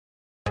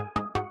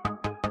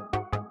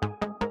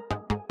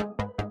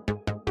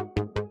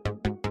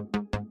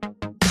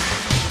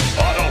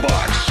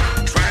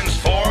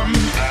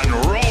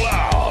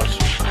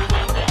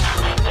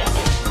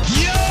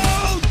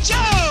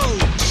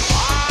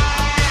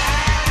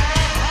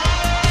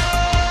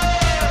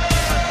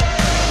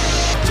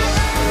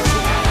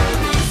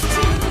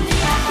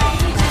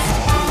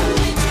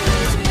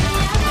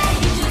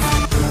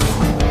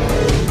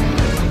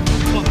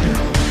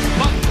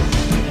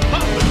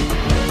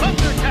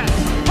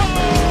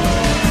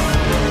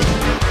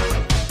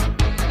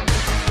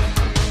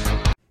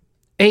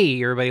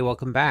Hey, everybody,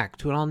 welcome back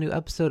to an all new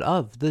episode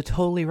of the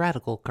Totally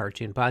Radical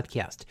Cartoon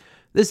Podcast.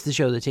 This is the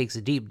show that takes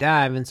a deep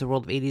dive into the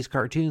world of 80s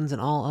cartoons and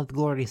all of the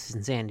glorious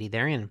insanity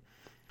therein.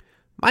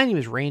 My name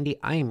is Randy,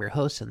 I am your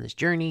host on this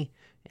journey,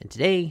 and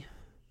today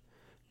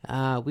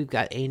we've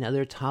got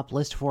another top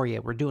list for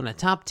you. We're doing a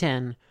top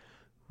 10,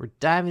 we're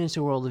diving into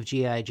the world of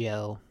G.I.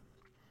 Joe.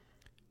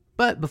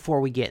 But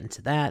before we get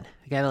into that,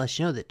 I gotta let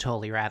you know that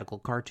Totally Radical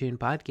Cartoon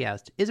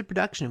Podcast is a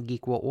production of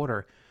Geek World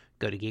Order.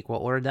 Go to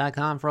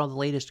geekworldorder.com for all the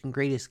latest and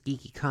greatest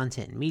geeky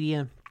content and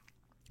media.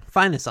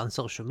 Find us on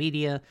social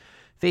media.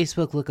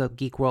 Facebook, look up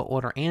Geek World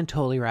Order and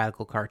Totally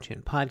Radical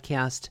Cartoon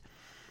Podcast.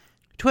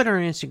 Twitter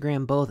and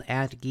Instagram, both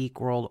at Geek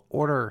World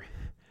Order.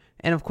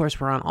 And of course,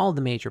 we're on all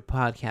the major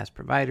podcast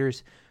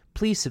providers.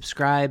 Please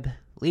subscribe,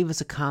 leave us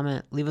a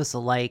comment, leave us a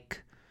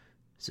like,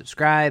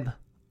 subscribe,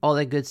 all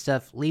that good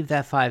stuff. Leave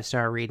that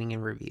 5-star rating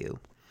and review.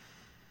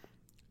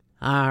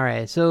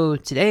 Alright, so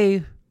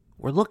today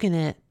we're looking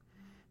at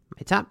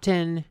my top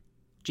 10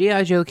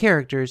 G.I. Joe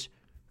characters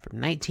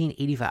from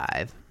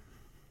 1985.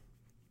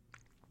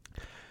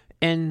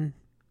 And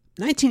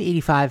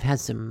 1985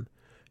 has some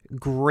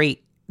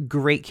great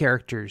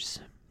characters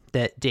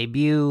that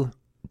debut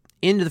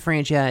into the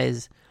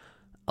franchise.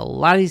 A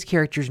lot of these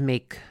characters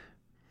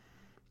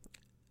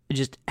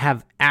just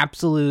have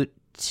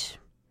absolute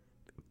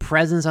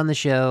presence on the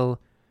show.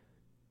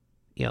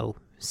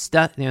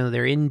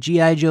 They're in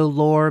G.I. Joe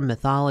lore,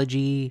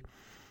 mythology,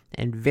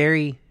 and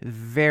very,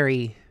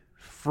 very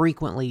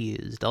frequently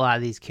used, a lot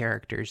of these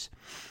characters.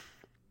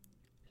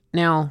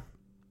 Now,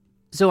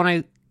 so when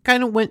I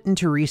kind of went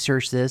into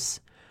research this,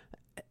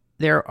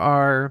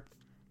 action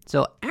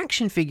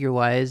figure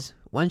wise,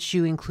 once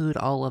you include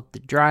all of the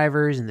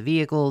drivers and the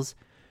vehicles,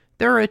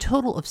 there are a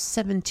total of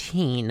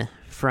 17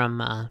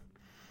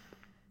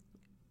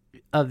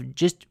 of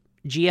just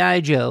G.I.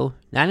 Joe,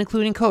 not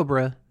including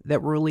Cobra,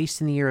 that were released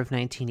in the year of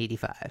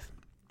 1985.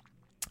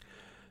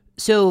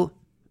 So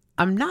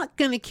I'm not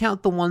going to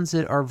count the ones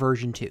that are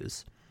version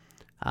 2s.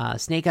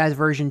 Snake Eyes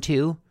version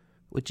 2,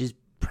 which is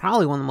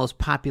probably one of the most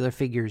popular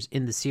figures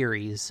in the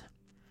series.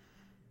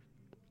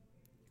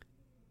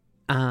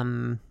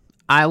 I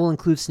will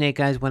include Snake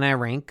Eyes when I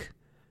rank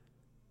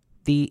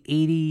the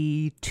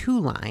 82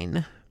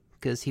 line,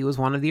 because he was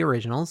one of the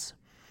originals,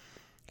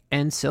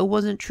 and so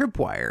wasn't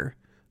Tripwire.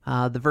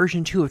 The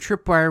version 2 of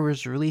Tripwire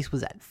was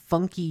that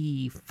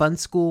funky Fun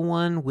School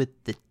one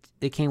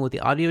that came with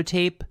the audio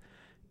tape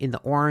in the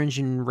orange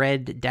and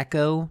red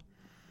deco.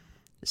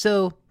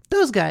 So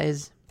those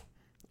guys,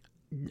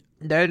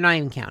 they're not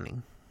even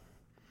counting.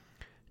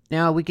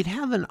 Now, we could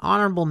have an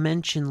honorable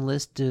mention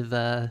list of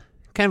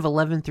kind of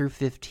 11 through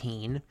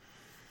 15,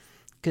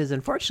 because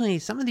unfortunately,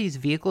 some of these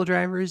vehicle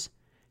drivers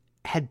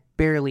had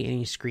barely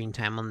any screen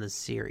time on this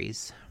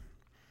series.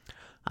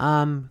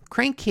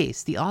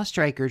 Crankcase, the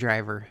Ostriker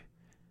driver.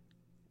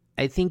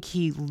 I think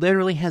he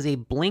literally has a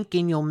blink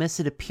and you'll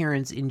miss it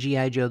appearance in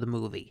G.I. Joe the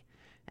movie.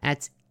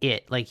 That's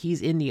it. Like,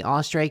 he's in the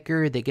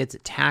Ostriker that gets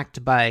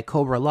attacked by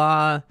Cobra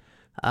Law.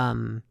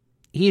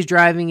 He's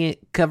driving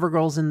it.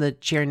 CoverGirl's in the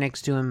chair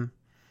next to him,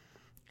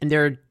 and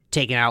they're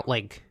taken out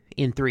like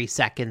in 3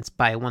 seconds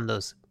by one of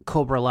those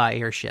Cobra Law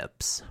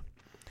airships.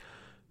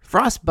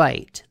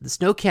 Frostbite, the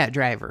Snowcat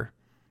driver.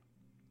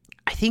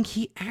 I think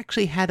he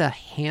actually had a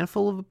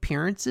handful of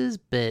appearances,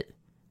 but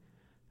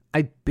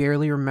I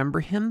barely remember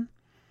him.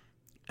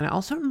 And I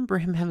also remember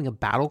him having a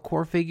Battle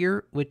Core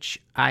figure,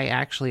 which I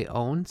actually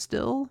own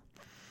still.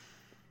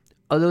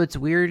 Although it's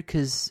weird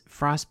because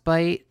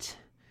Frostbite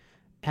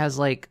has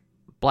like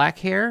black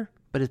hair,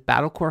 but his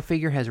Battle Core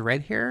figure has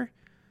red hair.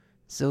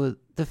 So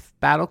the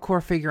Battle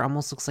Core figure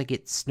almost looks like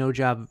it's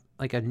Snowjob,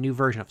 like a new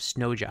version of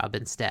Snowjob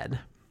instead.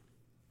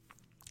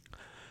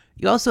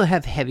 You also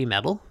have Heavy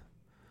Metal,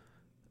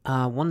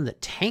 one of the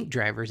tank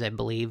drivers, I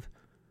believe,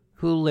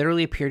 who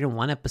literally appeared in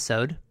one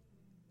episode.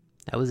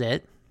 That was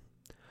it.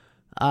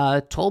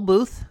 Toll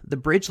Booth, the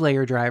bridge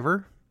layer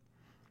driver.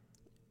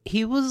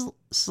 He was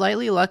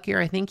slightly luckier.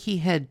 I think he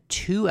had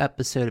 2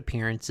 episode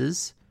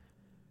appearances.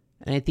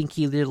 And I think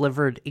he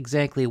delivered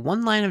exactly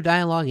 1 line of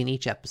dialogue in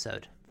each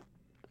episode.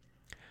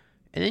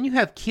 And then you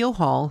have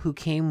Keelhaul, who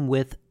came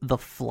with the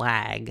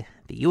Flag,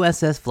 the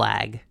USS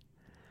Flag.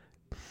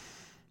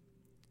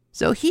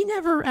 So he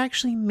never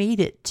actually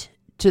made it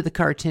to the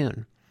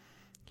cartoon.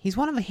 He's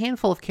one of a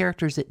handful of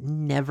characters that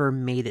never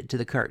made it to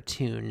the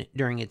cartoon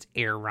during its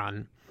air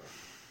run.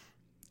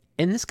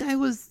 And this guy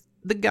was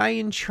the guy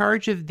in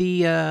charge of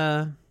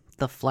the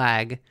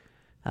Flag.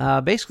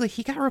 Basically,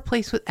 he got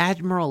replaced with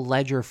Admiral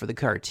Ledger for the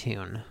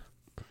cartoon.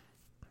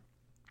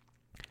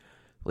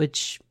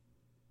 Which,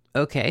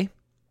 okay,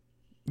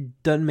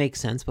 doesn't make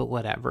sense, but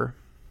whatever.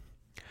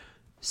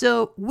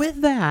 So,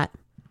 with that,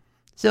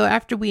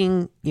 after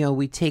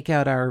we take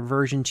out our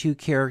version 2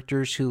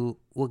 characters who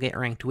will get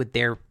ranked with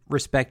their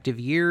respective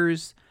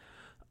years,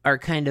 are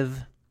kind of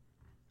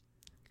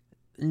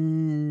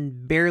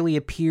barely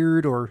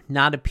appeared or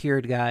not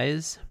appeared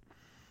guys,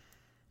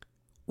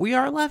 we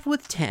are left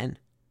with 10,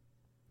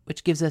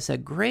 which gives us a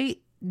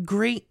great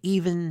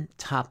even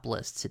top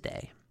list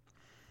today.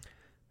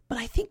 But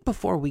I think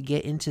before we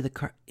get into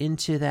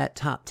that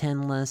top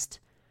 10 list,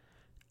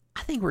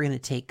 I think we're going to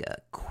take a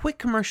quick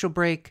commercial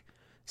break.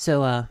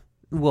 So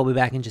we'll be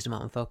back in just a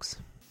moment, folks.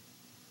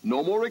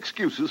 No more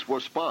excuses for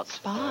spots.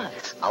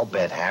 Spots? I'll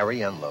bet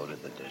Harry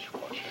unloaded the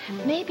dishwasher.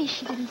 Maybe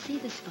she didn't see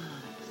the spots.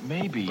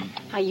 Maybe.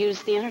 I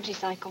used the energy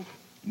cycle.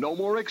 No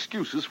more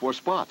excuses for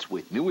spots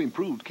with new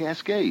improved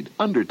Cascade.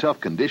 Under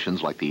tough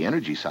conditions like the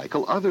energy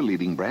cycle, other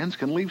leading brands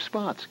can leave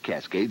spots.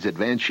 Cascade's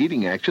advanced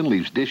sheeting action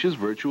leaves dishes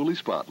virtually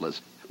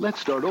spotless. Let's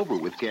start over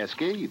with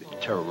Cascade.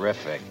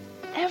 Terrific.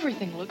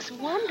 Everything looks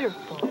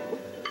wonderful.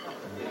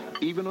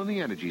 Even on the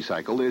energy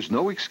cycle, there's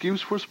no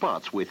excuse for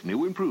spots with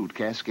new improved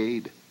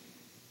Cascade.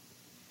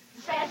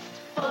 Zest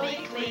fully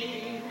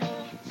clean.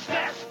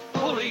 Zest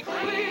fully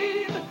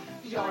clean.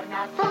 You're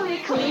not fully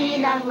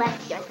clean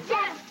unless you're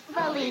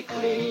zestfully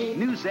clean.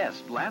 New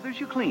Zest lathers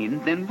you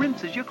clean, then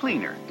rinses you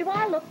cleaner. Do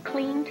I look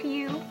clean to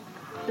you?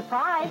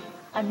 Surprise!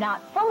 I'm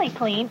not fully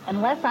clean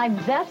unless I'm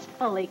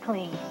zestfully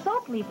clean.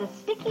 Soap leaves a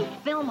sticky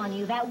film on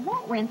you that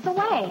won't rinse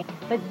away,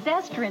 but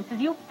Zest rinses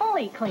you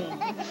fully clean.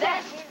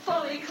 Zest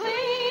fully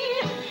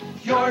clean.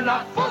 You're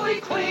not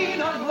fully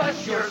clean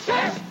unless you're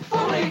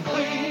zestfully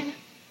clean.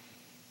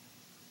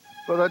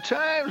 For the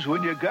times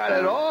when you got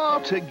it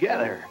all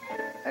together,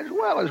 as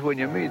well as when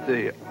you meet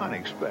the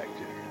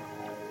unexpected.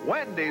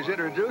 Wendy's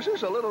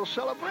introduces a little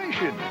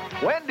celebration.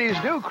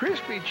 Wendy's new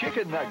crispy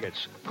chicken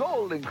nuggets.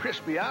 Golden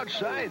crispy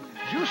outside,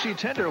 juicy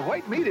tender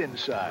white meat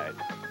inside.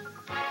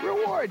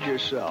 Reward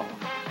yourself.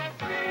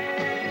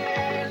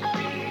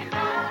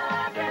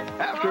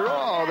 After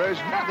all, there's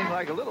nothing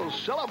like a little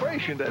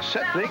celebration to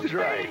set things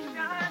right.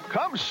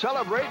 Come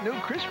celebrate new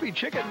crispy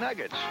chicken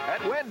nuggets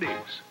at Wendy's.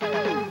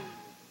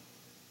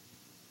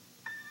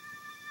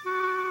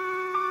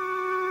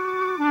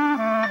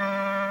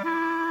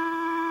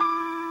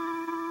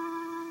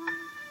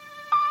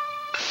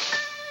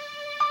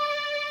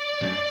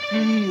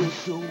 Feels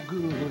so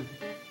good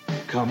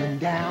coming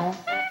down.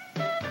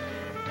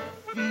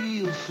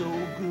 Feels so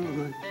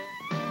good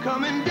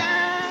coming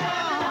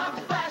down.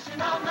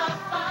 Flashing on the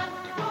fun.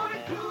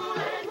 Going cool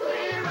and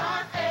clear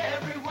on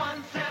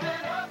everyone.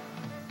 7-Up.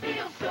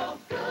 Feels so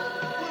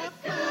good.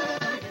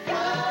 Good.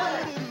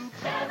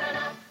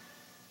 7-Up.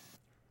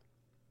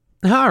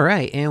 All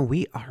right, and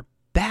we are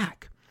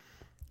back.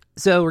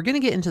 So we're going to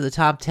get into the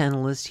top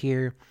 10 list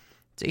here.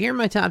 So here are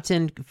my top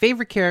 10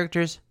 favorite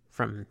characters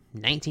from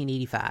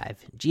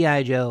 1985.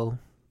 G.I. Joe.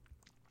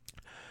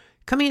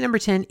 Coming at number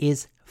 10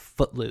 is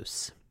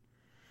Footloose.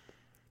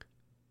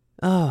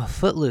 Oh,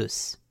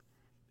 Footloose.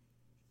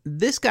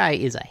 This guy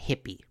is a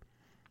hippie.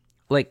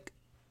 Like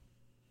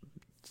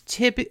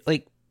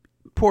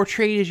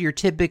portrayed as your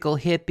typical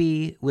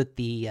hippie with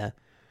the,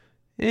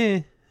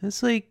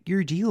 that's like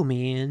your deal,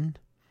 man.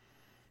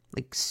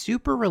 Like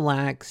super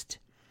relaxed,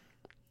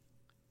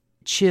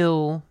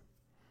 chill.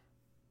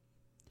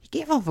 He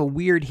gave off a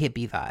weird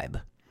hippie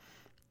vibe.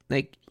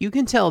 Like, you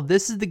can tell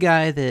this is the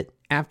guy that,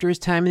 after his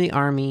time in the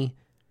army,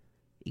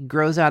 he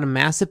grows out a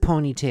massive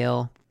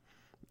ponytail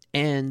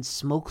and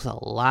smokes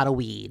a lot of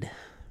weed.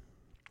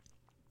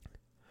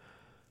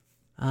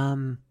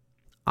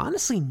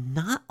 Honestly,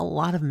 not a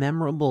lot of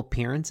memorable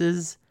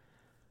appearances.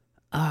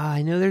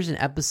 I know there's an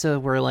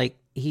episode where, like,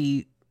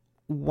 he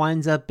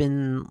winds up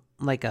in,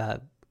 like,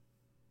 a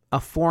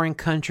foreign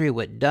country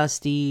with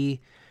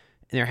Dusty,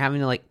 and they're having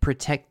to, like,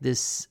 protect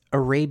this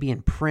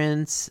Arabian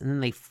prince, and then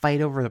they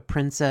fight over the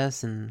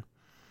princess, and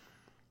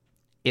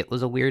it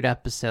was a weird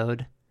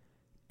episode.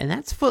 And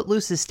that's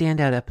Footloose's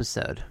standout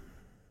episode.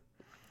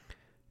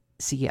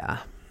 So, yeah.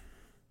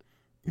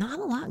 Not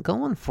a lot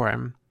going for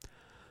him.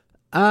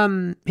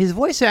 His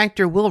voice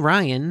actor, Will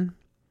Ryan,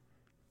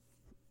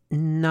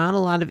 not a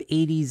lot of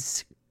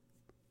 80s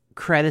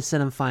credits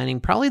that I'm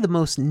finding. Probably the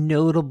most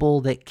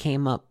notable that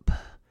came up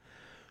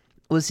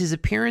was his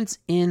appearance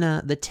in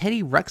the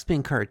Teddy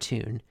Ruxpin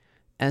cartoon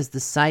as the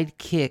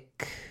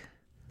sidekick.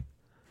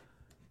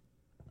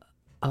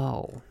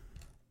 Oh.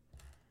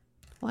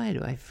 Why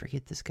do I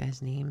forget this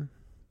guy's name?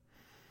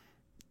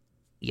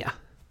 Yeah.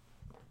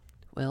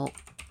 Well.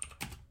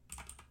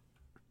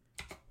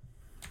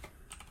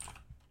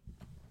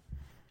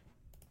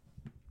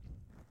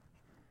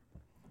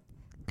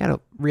 Got a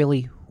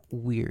really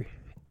weird.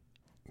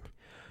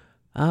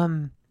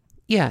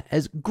 Yeah,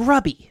 as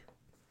Grubby.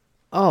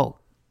 Oh,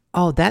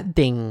 that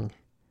thing.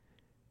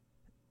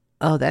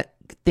 Oh, that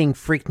thing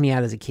freaked me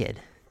out as a kid.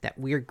 That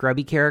weird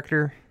Grubby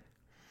character.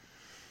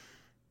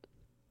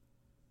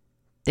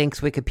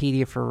 Thanks,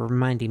 Wikipedia, for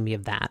reminding me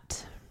of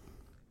that.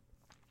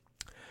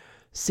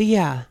 So,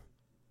 yeah.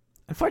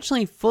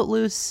 Unfortunately,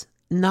 Footloose,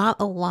 not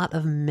a lot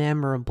of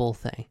memorable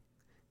things.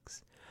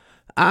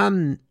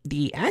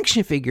 The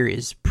action figure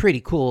is pretty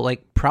cool.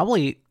 Like,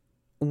 probably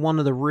one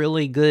of the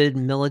really good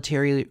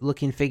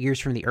military-looking figures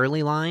from the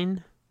early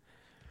line.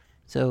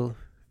 So,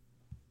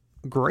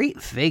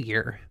 great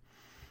figure.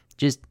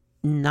 Just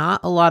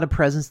not a lot of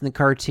presence in the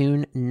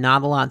cartoon.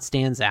 Not a lot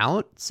stands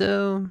out.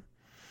 So,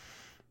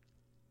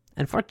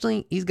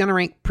 unfortunately, he's going to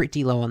rank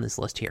pretty low on this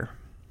list here.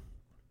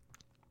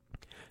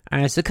 All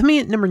right, so coming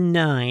in at number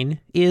 9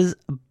 is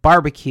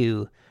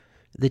Barbecue,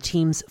 the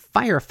team's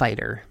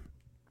firefighter.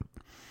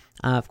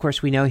 Of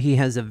course, we know he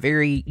has a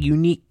very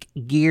unique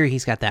gear.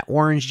 He's got that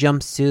orange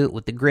jumpsuit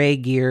with the gray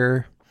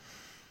gear.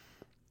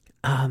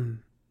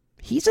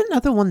 He's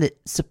another one that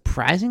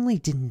surprisingly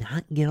did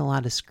not get a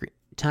lot of screen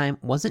time,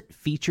 wasn't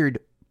featured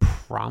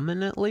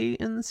prominently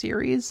in the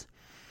series.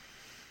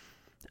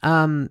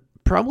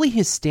 Probably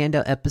his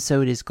standout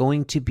episode is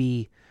going to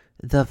be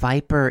The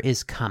Viper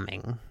is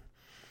Coming.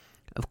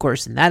 Of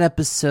course, in that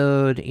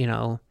episode,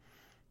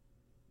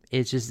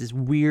 it's just this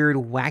weird,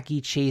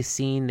 wacky chase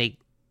scene.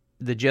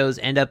 The Joes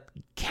end up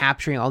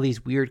capturing all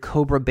these weird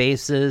Cobra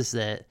bases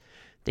that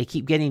they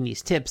keep getting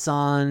these tips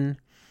on.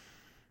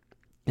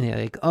 And they're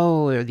like,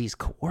 oh, are these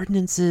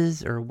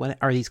coordinates? Or what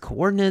are these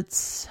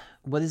coordinates?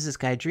 What is this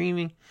guy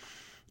dreaming?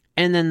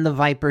 And then the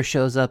Viper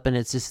shows up, and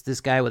it's just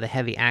this guy with a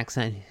heavy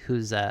accent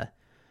who's the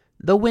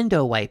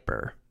window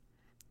wiper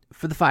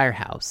for the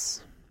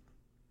firehouse.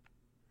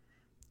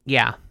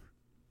 Yeah.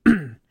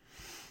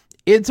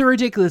 It's a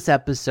ridiculous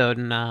episode,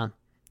 and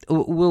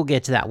we'll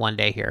get to that one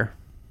day here.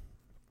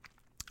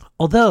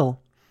 Although,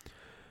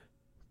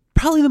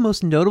 probably the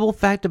most notable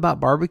fact about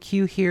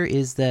Barbecue here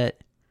is that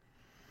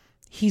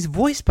he's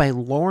voiced by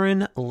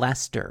Lauren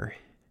Lester.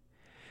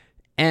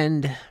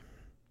 And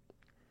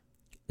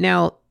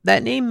now,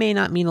 that name may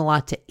not mean a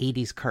lot to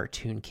 80s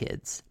cartoon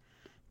kids.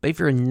 But if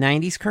you're a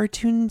 90s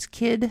cartoons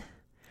kid,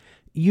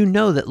 you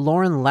know that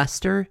Lauren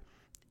Lester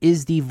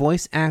is the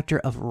voice actor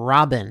of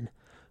Robin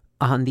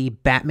on the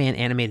Batman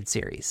animated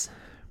series.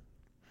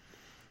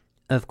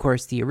 Of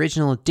course, the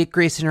original Dick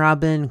Grayson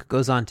Robin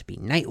goes on to be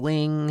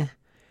Nightwing.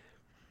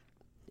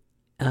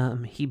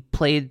 He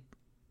played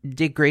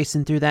Dick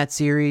Grayson through that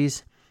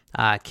series.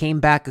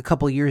 Came back a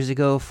couple years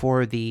ago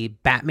for the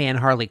Batman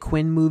Harley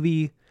Quinn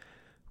movie,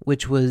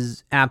 which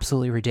was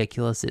absolutely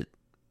ridiculous.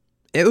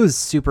 It was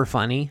super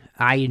funny.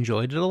 I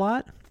enjoyed it a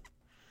lot.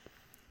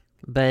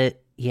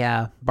 But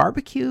yeah,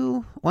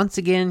 Barbecue, once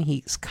again,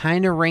 he's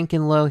kind of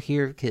ranking low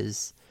here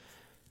because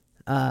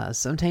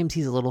sometimes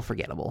he's a little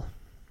forgettable.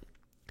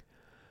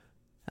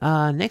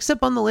 Next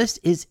up on the list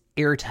is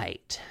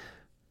Airtight,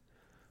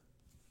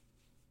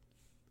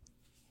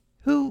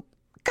 who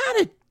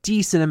got a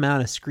decent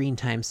amount of screen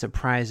time,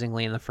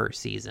 surprisingly, in the first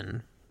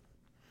season.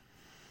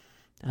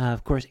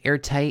 Of course,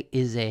 Airtight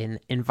is an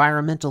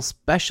environmental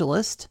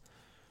specialist.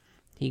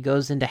 He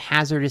goes into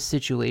hazardous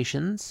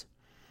situations,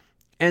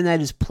 and that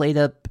is played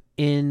up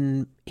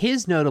in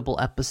his notable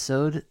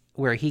episode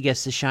where he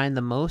gets to shine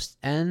the most,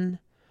 and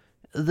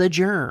The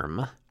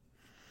Germ,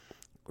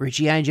 where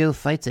G.I. Joe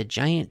fights a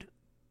giant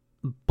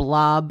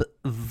blob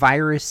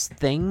virus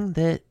thing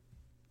that's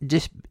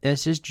just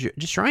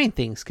destroying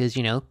things because,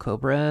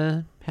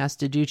 Cobra has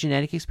to do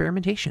genetic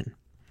experimentation.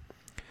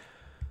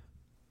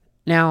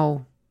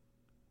 Now,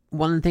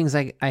 one of the things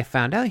I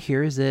found out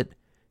here is that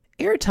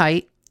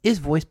Airtight is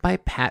voiced by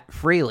Pat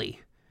Fraley.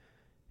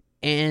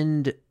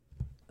 And,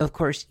 of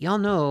course, y'all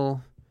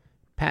know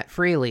Pat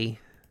Fraley.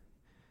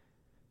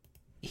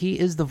 He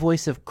is the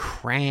voice of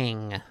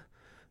Krang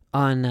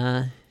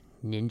on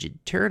Ninja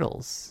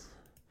Turtles.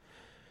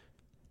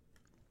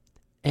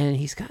 And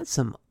he's got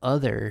some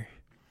other...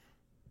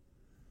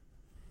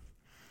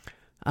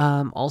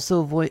 in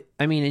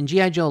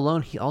G.I. Joe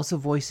alone, he also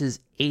voices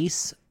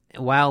Ace,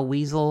 Wild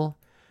Weasel,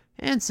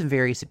 and some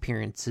various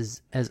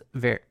appearances as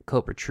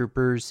Cobra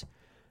Troopers.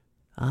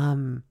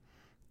 Krang,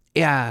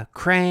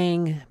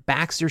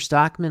 Baxter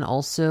Stockman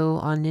also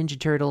on Ninja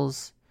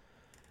Turtles.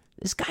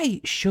 This guy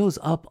shows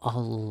up a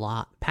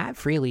lot. Pat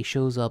Fraley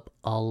shows up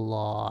a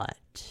lot.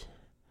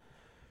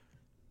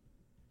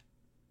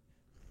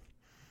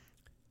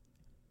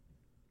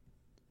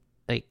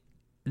 Like,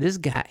 this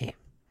guy,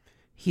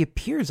 he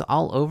appears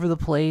all over the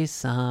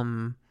place.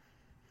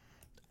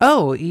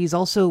 He's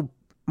also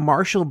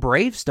Marshall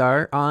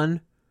Bravestar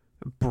on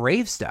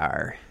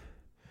Bravestar.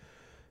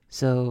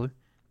 So,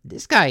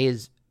 this guy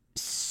is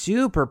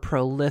super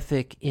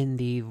prolific in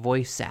the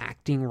voice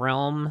acting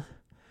realm.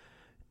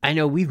 I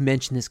know we've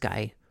mentioned this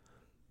guy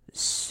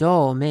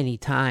so many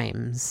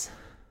times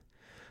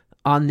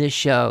on this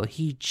show.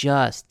 He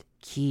just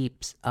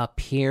keeps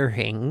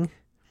appearing.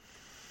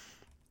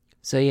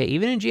 So yeah,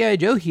 even in G.I.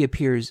 Joe, he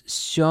appears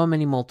so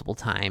many multiple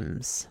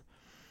times.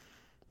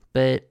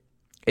 But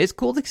it's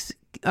cool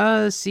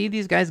to see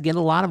these guys get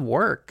a lot of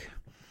work.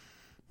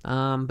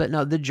 But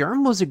no, The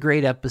Germ was a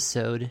great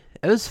episode.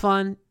 It was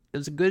fun. It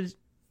was a good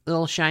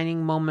little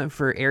shining moment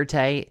for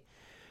Airtight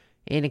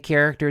and a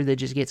character that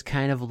just gets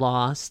kind of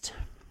lost.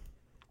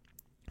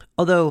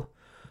 Although,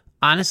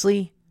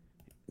 honestly,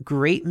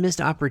 great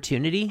missed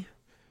opportunity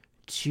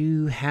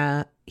to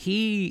have...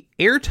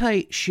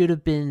 Airtight should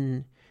have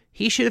been...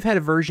 He should have had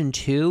a version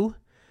 2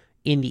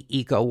 in the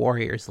Eco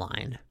Warriors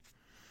line.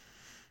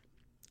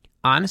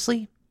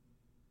 Honestly,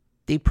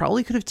 they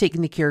probably could have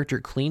taken the character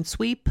Clean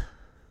Sweep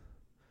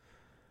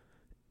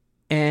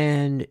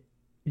and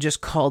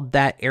just called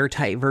that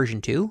Airtight version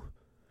 2.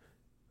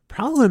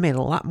 Probably would have made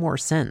a lot more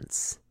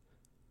sense.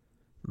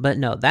 But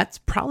no, that's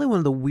probably one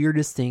of the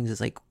weirdest things.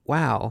 Is like,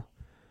 wow,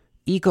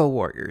 Eco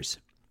Warriors,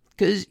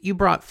 Because you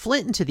brought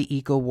Flint into the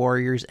Eco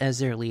Warriors as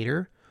their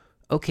leader.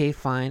 Okay,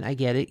 fine, I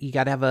get it. You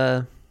got to have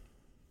a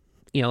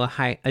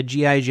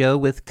G.I. Joe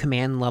with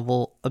command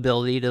level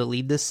ability to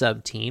lead the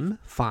sub team.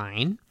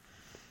 Fine.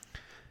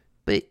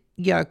 But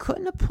yeah,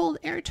 couldn't have pulled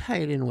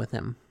Airtight in with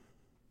him.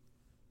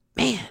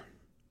 Man.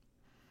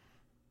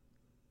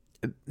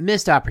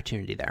 Missed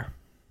opportunity there.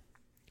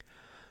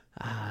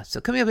 So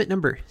coming up at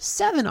number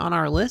 7 on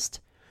our list,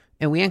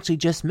 and we actually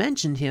just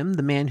mentioned him,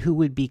 the man who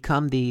would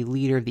become the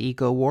leader of the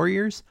Eco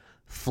Warriors,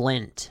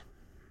 Flint.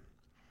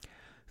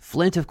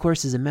 Flint, of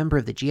course, is a member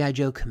of the G.I.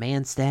 Joe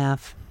command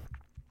staff.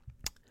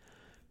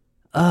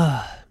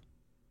 I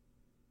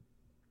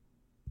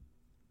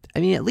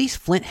mean, at least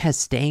Flint has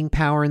staying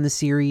power in the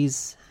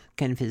series.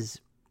 Kind of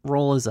his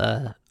role as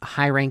a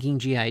high-ranking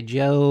G.I.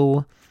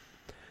 Joe,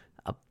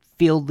 a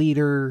field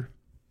leader.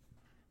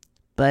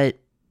 But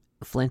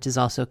Flint is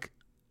also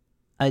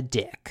a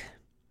dick.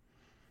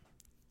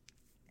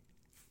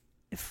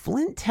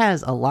 Flint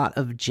has a lot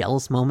of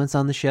jealous moments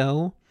on the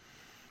show,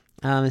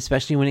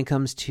 especially when it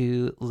comes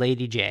to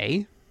Lady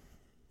J.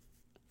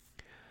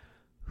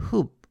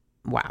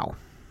 Wow.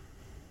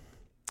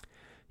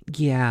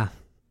 Yeah.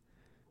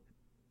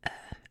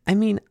 I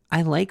mean,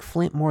 I like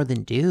Flint more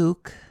than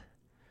Duke.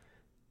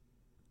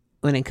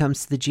 When it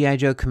comes to the G.I.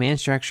 Joe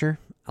command structure,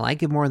 I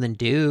like it more than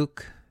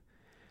Duke.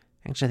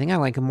 Actually, I think I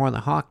like him more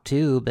than Hawk,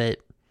 too, but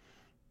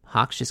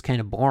Hawk's just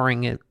kind of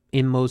boring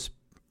in most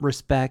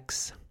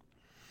respects.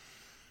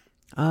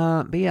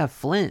 But yeah,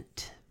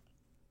 Flint.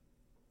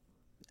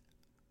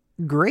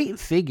 Great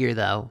figure,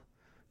 though.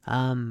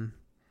 Definitely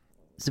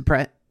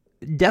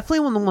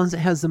one of the ones that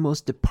has the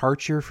most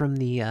departure from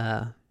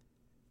the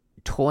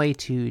toy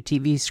to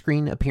TV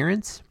screen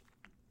appearance.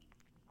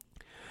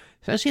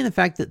 Especially in the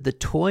fact that the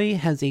toy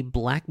has a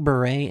black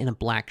beret and a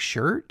black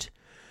shirt,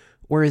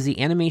 whereas the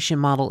animation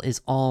model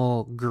is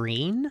all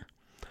green.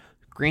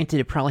 Granted,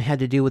 it probably had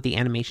to do with the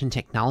animation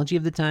technology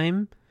of the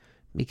time,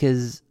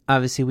 because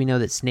obviously we know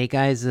that Snake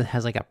Eyes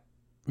has like a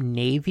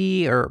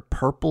navy or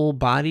purple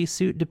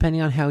bodysuit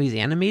depending on how he's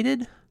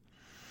animated.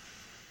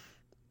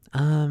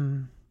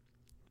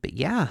 But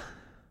yeah,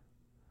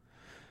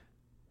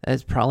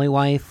 that's probably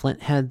why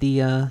Flint had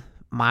the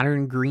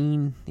modern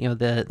green,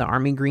 the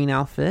army green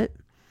outfit.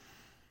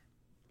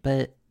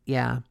 But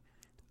yeah,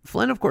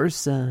 Flint, of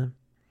course,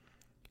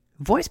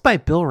 voiced by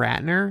Bill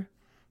Ratner,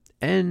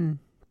 and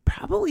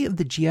probably of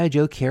the G.I.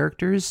 Joe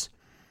characters,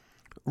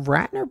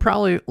 Ratner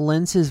probably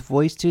lends his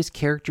voice to his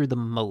character the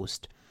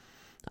most.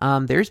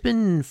 There's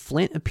been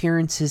Flint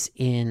appearances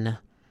in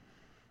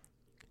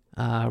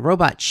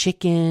Robot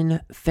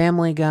Chicken,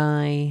 Family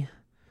Guy,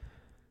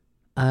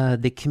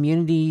 the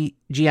Community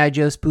G.I.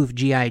 Joe spoof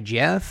G.I.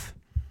 Jeff.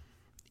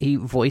 He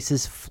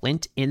voices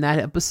Flint in that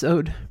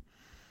episode.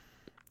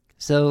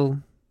 So,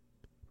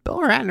 Bill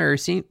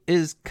Ratner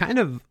is kind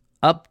of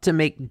up to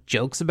make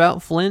jokes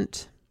about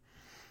Flint.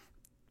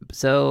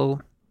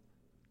 So,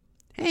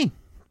 hey,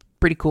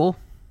 pretty cool.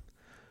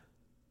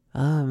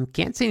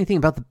 Can't say anything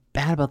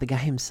bad about the guy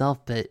himself,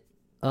 but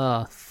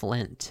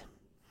Flint.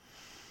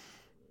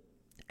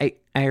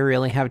 I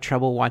really have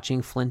trouble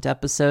watching Flint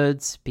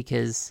episodes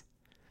because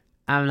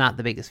I'm not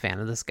the biggest fan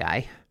of this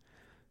guy.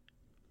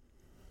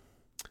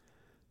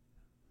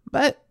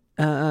 But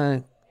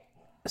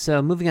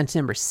so moving on to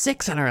number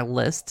 6 on our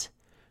list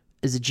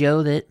is a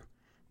Joe that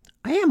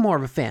I am more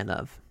of a fan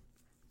of.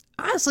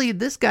 Honestly,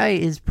 this guy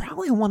is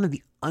probably one of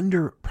the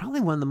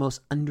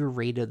most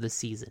underrated of the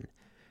season,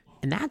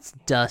 and that's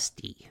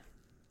Dusty.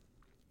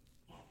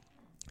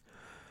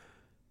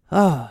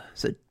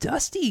 So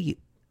Dusty,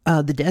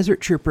 the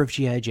Desert Trooper of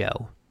G.I.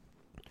 Joe.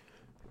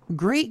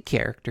 Great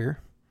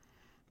character.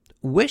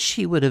 Wish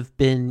he would have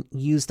been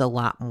used a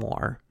lot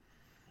more.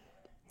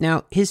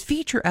 Now, his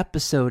feature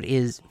episode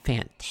is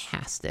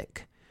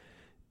fantastic.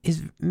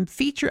 His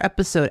feature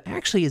episode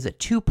actually is a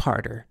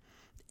 2-parter,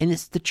 and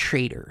it's The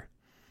Traitor.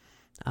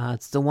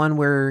 It's the one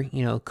where,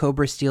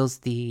 Cobra steals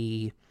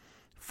the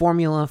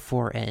formula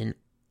for an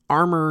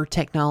armor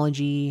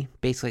technology,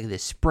 basically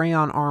this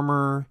spray-on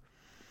armor,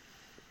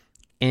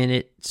 and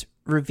it's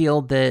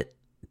revealed that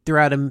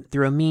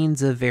through a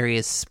means of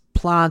various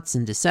plots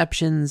and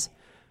deceptions,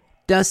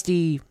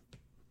 Dusty,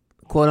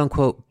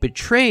 quote-unquote,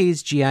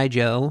 betrays G.I.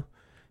 Joe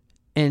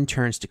and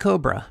turns to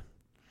Cobra.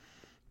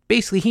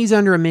 Basically, he's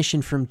under a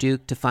mission from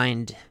Duke to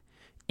find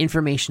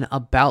information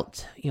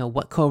about,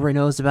 what Cobra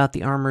knows about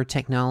the armor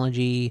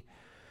technology,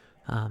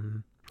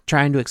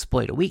 trying to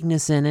exploit a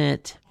weakness in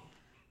it.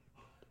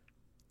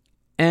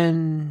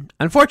 And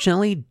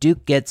unfortunately,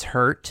 Duke gets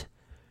hurt.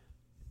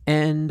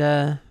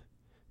 And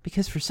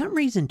because for some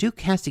reason Duke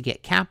has to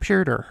get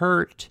captured or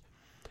hurt,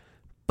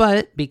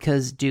 but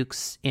because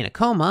Duke's in a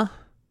coma,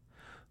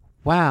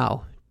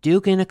 wow,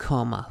 Duke in a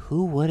coma,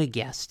 who would have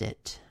guessed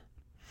it?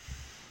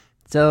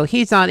 So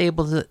he's not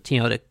able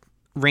to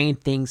rein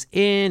things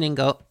in and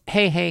go,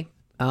 hey,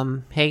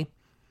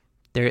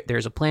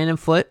 there's a plan in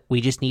foot.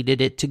 We just needed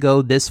it to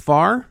go this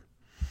far.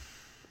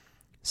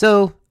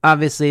 So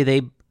obviously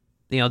the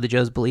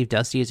Joes believe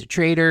Dusty is a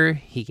traitor.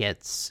 He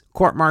gets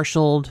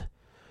court-martialed,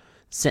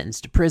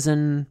 sentenced to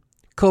prison.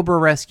 Cobra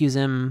rescues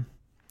him.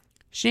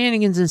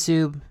 Shenanigans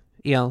ensue.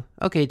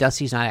 Okay,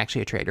 Dusty's not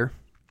actually a traitor.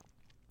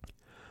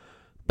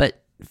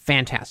 But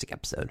fantastic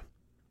episode.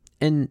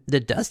 And the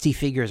Dusty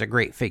figure is a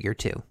great figure,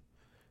 too.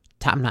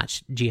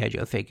 Top-notch G.I.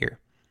 Joe figure.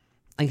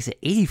 Like I said,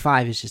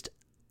 85 is just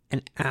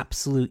an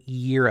absolute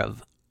year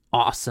of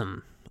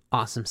awesome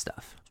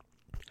stuff.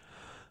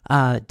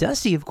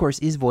 Dusty, of course,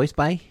 is voiced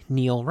by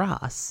Neil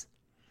Ross,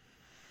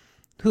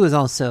 who is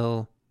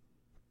also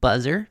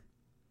Buzzer,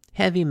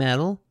 Heavy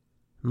Metal,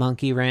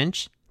 Monkey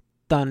Wrench,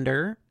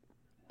 Thunder,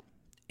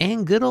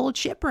 and good old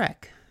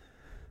Shipwreck.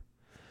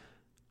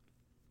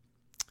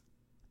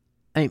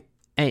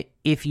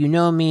 If you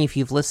know me, if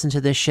you've listened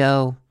to this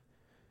show,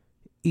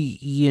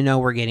 you know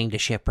we're getting to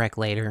Shipwreck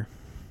later.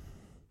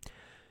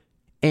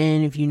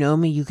 And if you know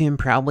me, you can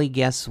probably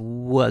guess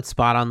what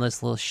spot on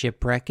this little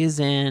Shipwreck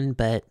is in,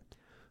 but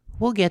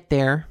we'll get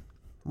there.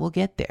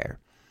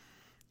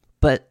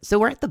 But, so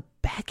we're at the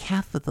back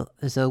half of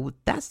so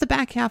that's the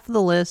back half of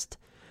the list.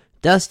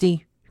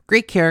 Dusty,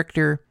 great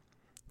character,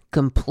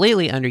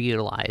 completely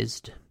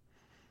underutilized.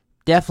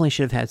 Definitely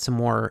should have had some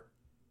more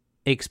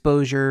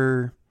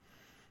exposure,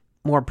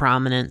 more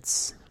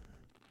prominence.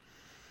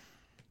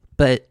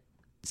 But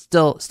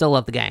still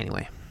love the guy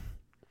anyway.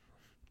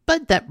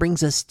 But that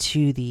brings us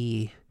to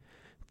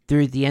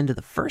through the end of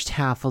the first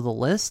half of the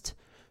list.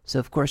 So,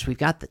 of course, we've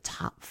got the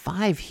top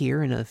 5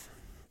 here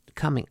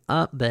coming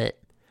up, but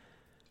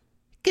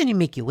gonna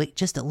make you wait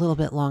just a little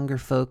bit longer,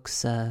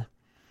 folks.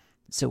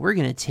 So we're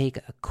gonna take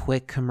a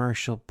quick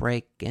commercial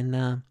break,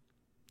 and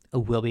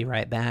we'll be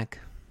right back.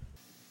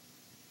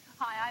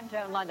 Hi, I'm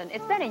Joan London.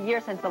 It's been a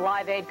year since the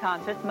Live Aid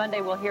concerts.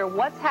 Monday we'll hear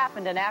what's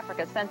happened in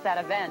Africa since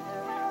that event.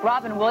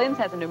 Robin Williams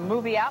has a new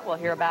movie out. We'll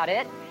hear about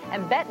it.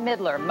 And Bette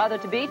Midler,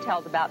 mother-to-be,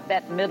 tells about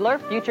Bette Midler,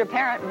 future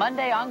parent,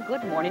 Monday on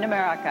Good Morning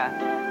America.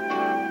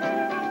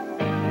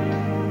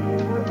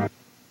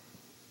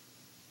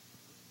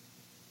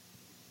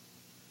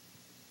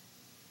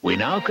 We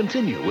now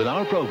continue with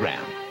our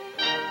program.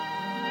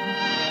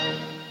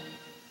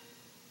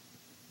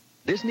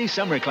 Disney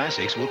Summer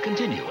Classics will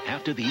continue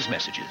after these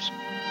messages.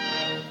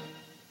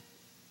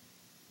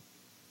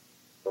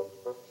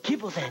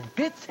 Kibbles and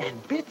bits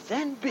and bits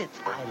and bits.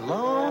 I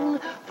long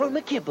for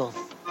my kibbles.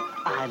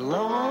 I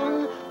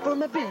long for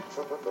my bits.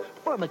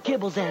 For my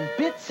kibbles and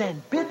bits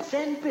and bits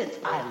and bits.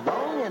 I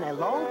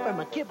long for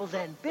my kibbles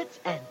and bits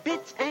and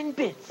bits and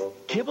bits.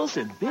 Kibbles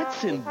and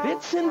bits and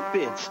bits and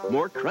bits.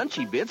 More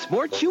crunchy bits,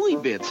 more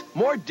chewy bits.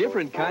 More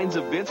different kinds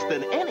of bits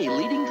than any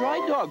leading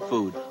dry dog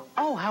food.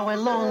 Oh, how I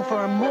long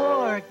for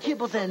more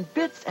kibbles and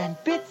bits and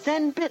bits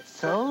and bits.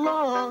 So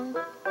long.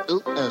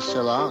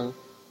 So long.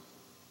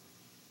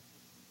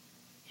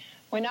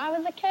 When I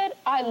was a kid,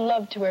 I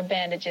loved to wear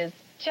bandages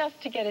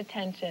just to get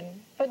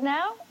attention. But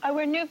now, I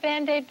wear new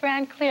Band-Aid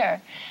brand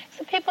Clear,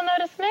 so people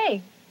notice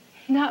me,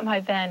 not my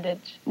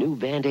bandage. New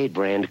Band-Aid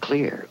brand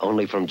Clear,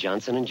 only from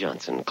Johnson &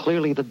 Johnson.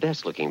 Clearly the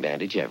best-looking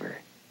bandage ever.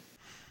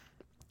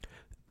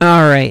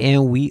 All right,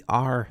 and we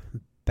are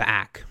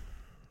back.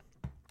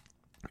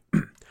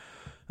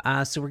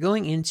 So we're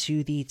going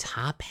into the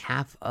top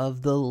half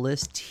of the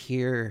list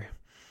here.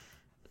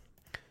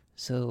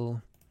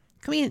 So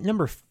coming in at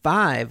number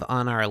 5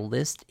 on our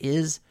list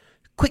is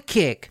Quick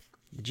Kick,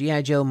 the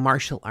G.I. Joe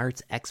martial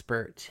arts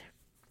expert.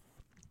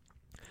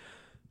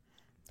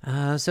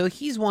 So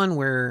he's one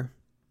where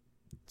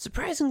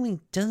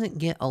surprisingly doesn't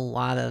get a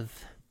lot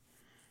of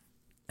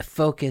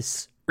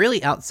focus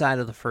really outside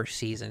of the first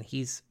season.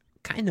 He's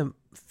kind of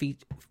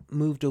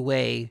moved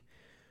away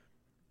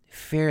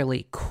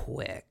fairly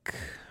quick.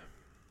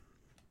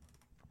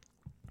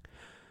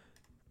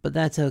 But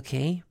that's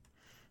okay.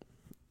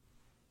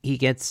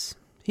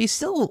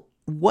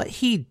 What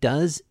he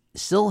does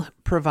still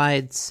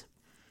provides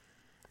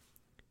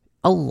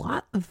a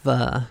lot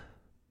of,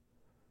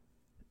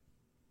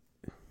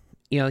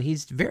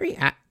 he's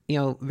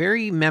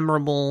very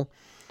memorable.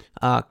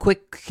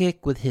 Quick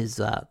Kick with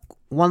his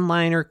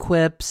one-liner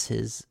quips,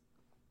 his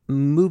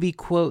movie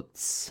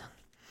quotes.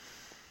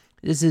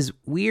 This is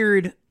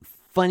weird,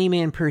 funny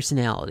man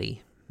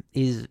personality.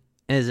 As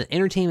an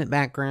entertainment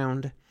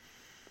background,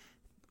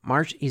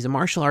 he's a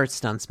martial arts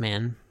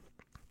stuntsman.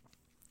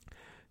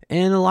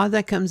 And a lot of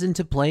that comes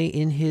into play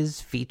in his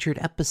featured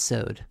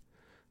episode,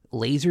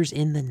 Lasers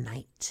in the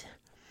Night.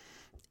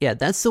 Yeah,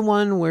 that's the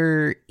one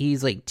where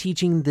he's like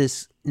teaching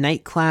this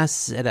night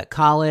class at a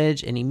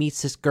college and he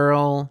meets this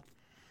girl,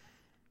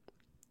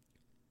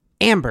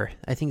 Amber,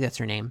 I think that's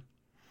her name.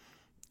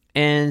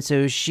 And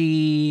so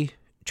she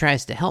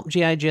tries to help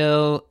G.I.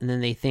 Joe, and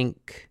then they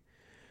think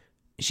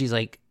she's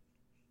like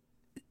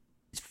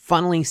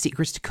funneling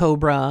secrets to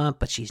Cobra,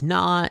 but she's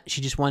not.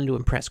 She just wanted to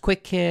impress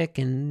Quick Kick,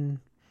 and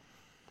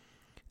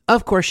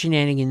of course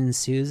shenanigans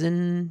ensues,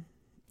 and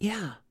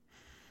yeah.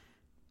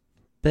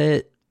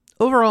 But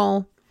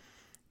overall,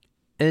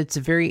 it's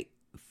a very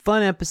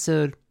fun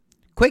episode.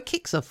 Quick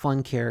Kick's a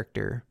fun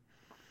character,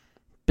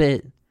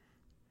 but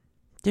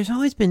there's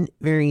always been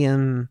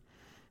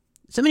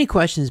so many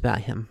questions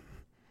about him.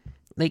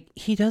 Like,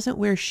 he doesn't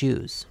wear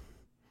shoes.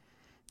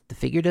 The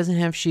figure doesn't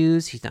have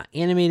shoes. He's not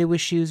animated with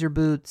shoes or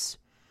boots.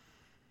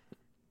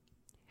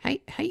 How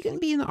you gonna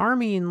be in the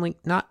army and like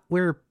not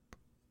wear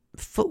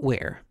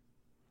footwear?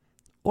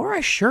 Or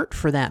a shirt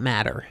for that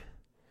matter.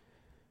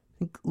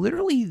 Like,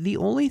 literally the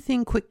only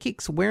thing Quick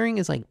Kick's wearing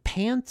is like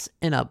pants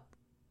and a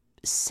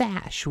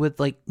sash with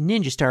like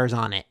ninja stars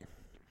on it.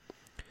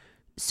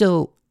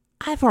 So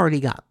I've already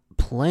got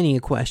plenty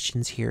of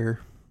questions here.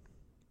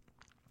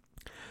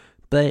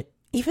 But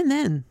even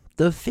then,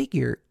 the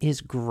figure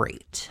is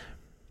great.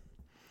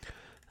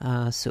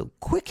 So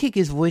Quick Kick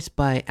is voiced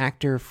by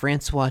actor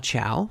Francois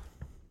Chow.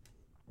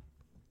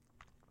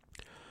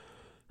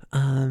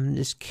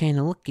 Just kind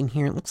of looking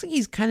here. It looks like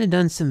he's kind of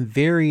done some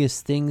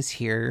various things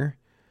here.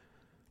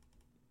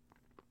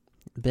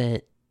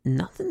 But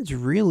nothing's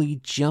really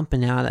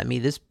jumping out at me.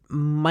 This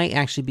might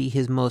actually be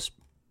his most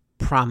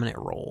prominent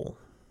role.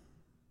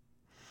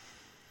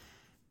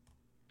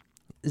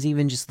 Is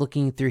even just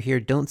looking through here,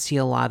 don't see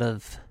a lot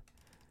of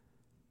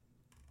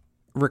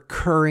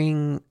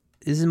recurring.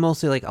 This is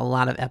mostly like a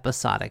lot of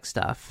episodic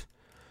stuff.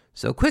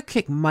 So Quick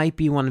Kick might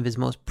be one of his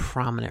most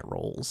prominent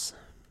roles.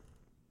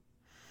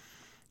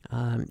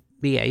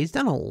 But yeah, he's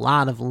done a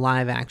lot of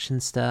live action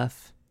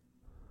stuff.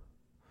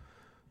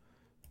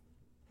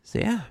 So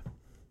yeah.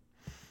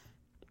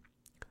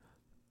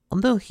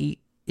 Although he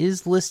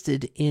is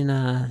listed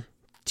in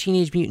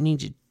Teenage Mutant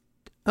Ninja...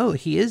 Oh,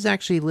 he is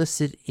actually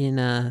listed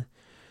in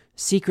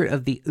Secret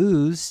of the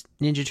Ooze,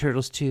 Ninja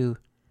Turtles 2,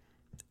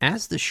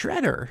 as the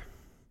Shredder.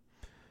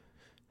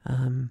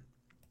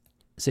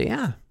 So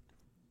yeah.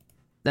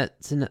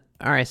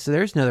 Alright, so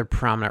there's another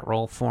prominent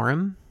role for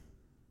him.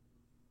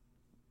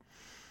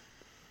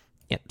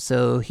 Yep,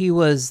 so he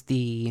was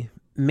the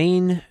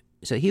main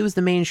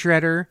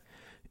Shredder,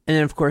 and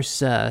then of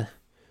course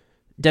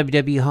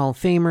WWE Hall of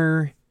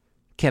Famer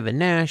Kevin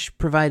Nash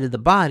provided the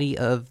body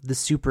of the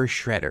Super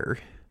Shredder.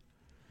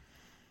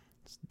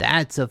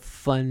 That's a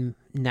fun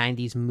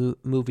 90s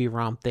movie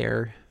romp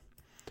there.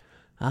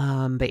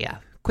 But yeah,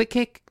 Quick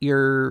Kick,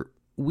 your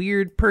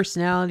weird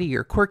personality,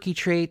 your quirky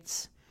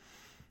traits,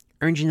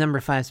 earned you number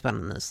 5 spot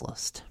on this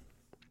list.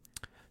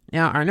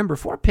 Now, our number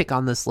 4 pick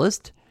on this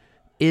list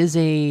is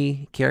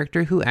a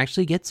character who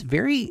actually gets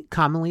very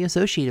commonly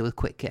associated with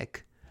Quick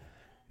Kick.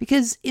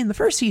 Because in the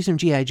first season of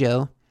G.I.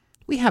 Joe,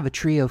 we have a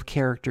trio of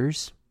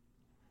characters.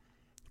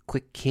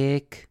 Quick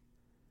Kick.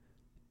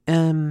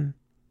 And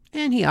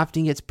he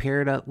often gets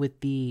paired up with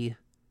the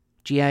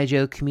G.I.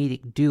 Joe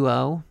comedic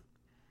duo.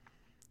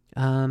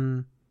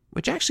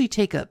 Which actually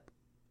take up...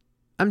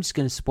 I'm just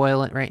going to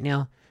spoil it right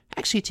now.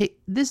 Actually,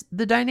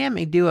 the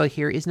dynamic duo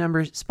here is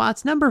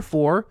spots number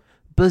 4,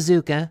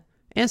 Bazooka,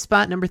 and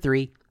spot number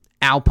 3,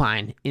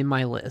 Alpine in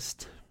my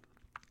list.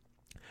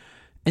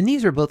 And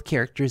these are both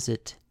characters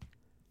that,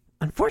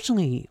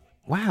 unfortunately,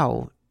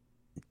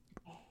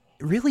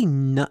 really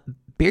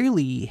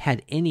barely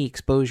had any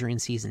exposure in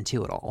season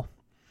 2 at all.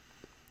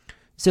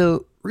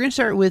 So we're going to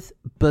start with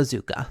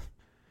Bazooka.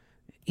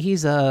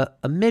 He's a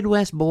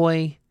Midwest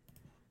boy,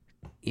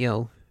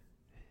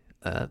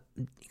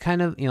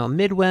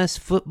 Midwest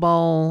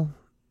football,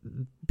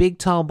 big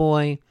tall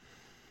boy,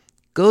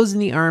 goes in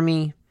the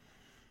army,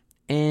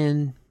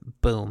 and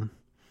boom.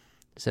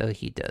 So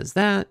he does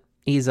that.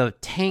 He's a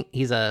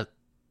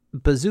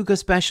bazooka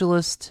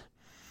specialist.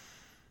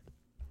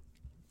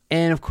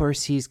 And of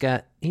course he's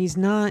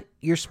not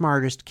your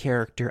smartest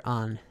character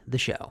on the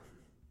show.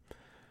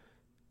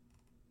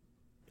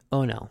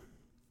 Oh no.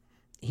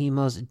 He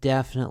most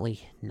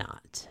definitely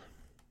not.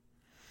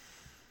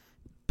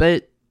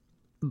 But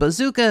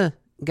Bazooka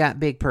got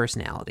big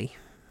personality.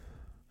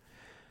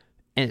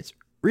 And it's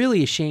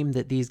really a shame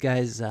that these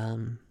guys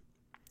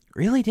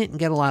really didn't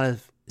get a lot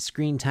of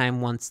screen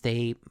time once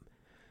they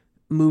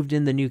moved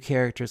in the new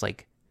characters.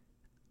 Like,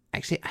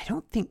 actually,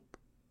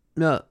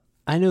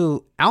 I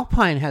know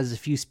Alpine has a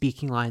few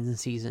speaking lines in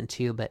season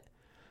 2, but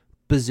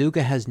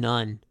Bazooka has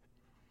none.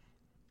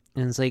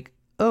 And it's like,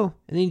 oh,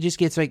 and then he just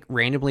gets like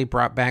randomly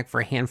brought back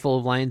for a handful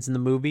of lines in the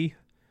movie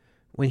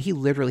when he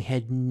literally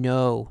had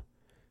no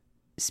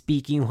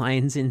speaking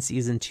lines in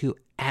season 2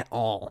 at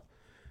all,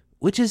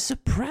 which is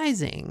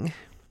surprising.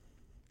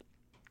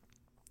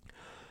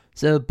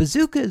 So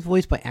Bazooka is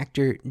voiced by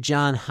actor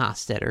John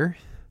Hostetter.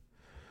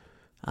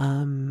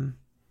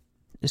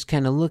 Just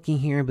kind of looking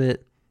here,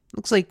 but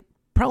looks like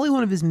probably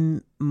one of his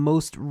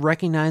most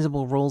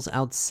recognizable roles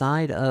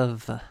outside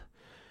of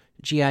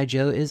G.I.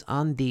 Joe is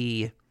on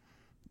the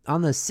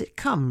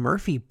sitcom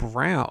Murphy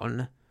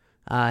Brown.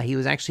 He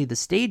was actually the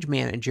stage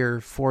manager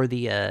for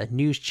the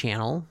news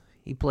channel.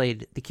 He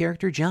played the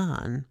character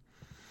John.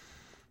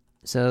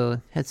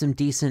 So had some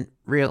decent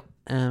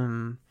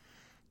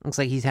looks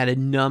like he's had a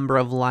number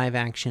of live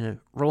action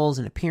roles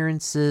and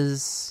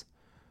appearances.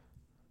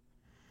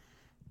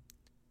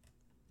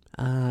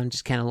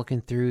 Just kind of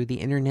looking through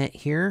the internet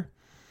here.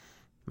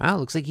 Wow,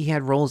 looks like he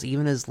had roles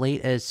even as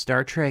late as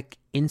Star Trek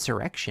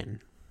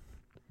Insurrection.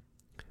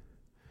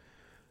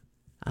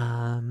 So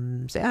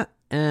yeah,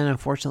 and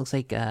unfortunately, looks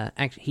like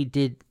actually he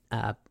did.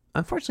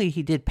 Unfortunately,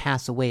 he did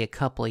pass away a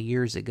couple of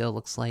years ago.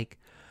 Looks like.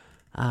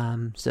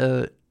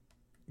 So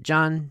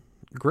John,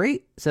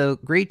 great. So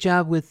great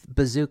job with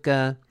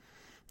Bazooka.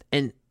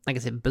 And like I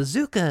said,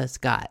 Bazooka's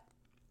got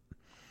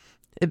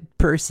a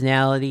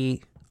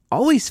personality,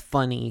 always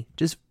funny.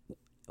 Just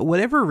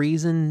whatever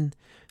reason,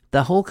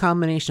 the whole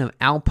combination of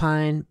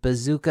Alpine,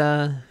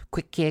 Bazooka,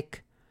 Quick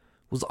Kick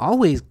was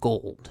always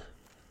gold.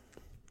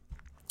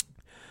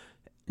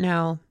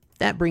 Now,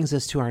 that brings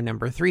us to our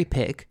number 3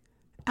 pick,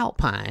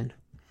 Alpine.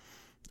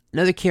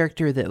 Another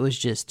character that was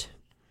just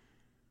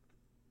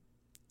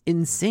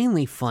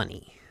insanely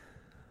funny.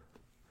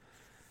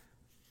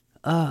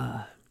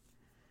 And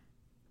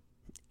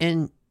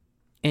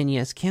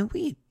yes, can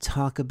we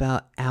talk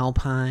about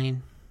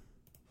Alpine?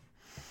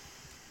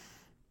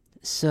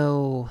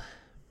 So,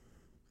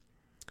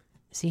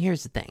 see,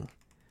 here's the thing.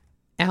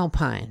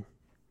 Alpine,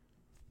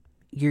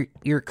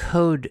 your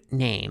code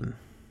name.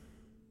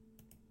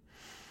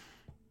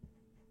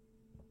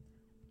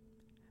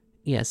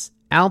 Yes,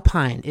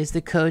 Alpine is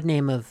the code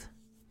name of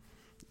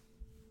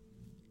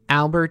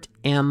Albert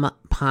M.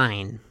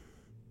 Pine.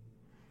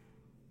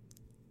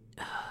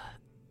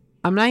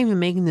 I'm not even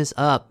making this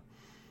up.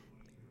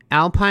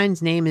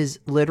 Alpine's name is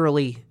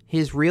literally,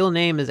 his real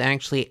name is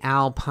actually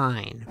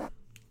Alpine.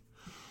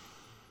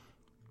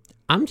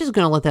 I'm just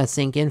gonna let that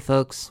sink in,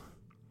 folks.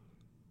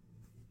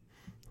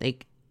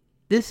 Like,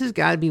 this has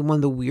got to be one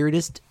of the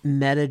weirdest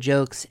meta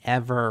jokes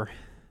ever.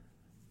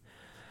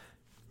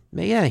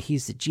 But yeah,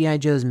 he's the G.I.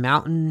 Joe's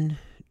mountain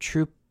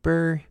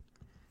trooper.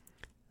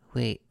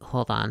 Wait,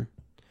 hold on.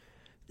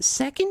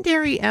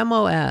 Secondary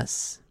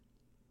MOS.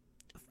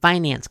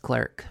 Finance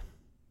clerk.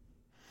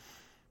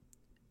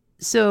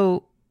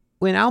 So,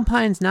 when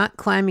Alpine's not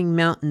climbing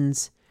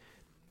mountains,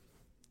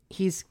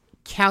 he's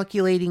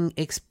calculating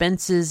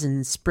expenses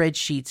and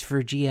spreadsheets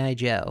for G.I.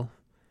 Joe.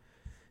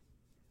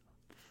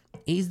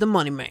 He's the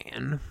money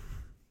man.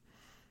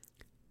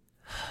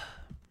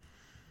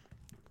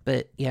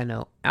 But yeah,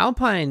 no,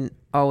 Alpine,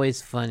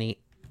 always funny.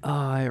 Oh,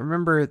 I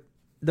remember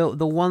the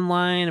one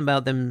line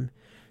about them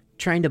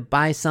trying to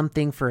buy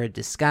something for a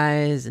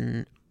disguise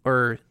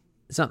or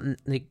something,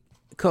 like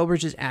Cobra's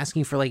just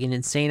asking for like an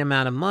insane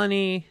amount of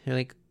money. They're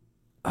like,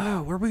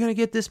 oh, where are we going to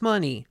get this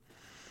money?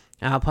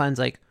 Alpine's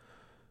like,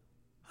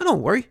 oh,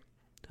 don't worry.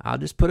 I'll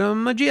just put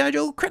on my G.I.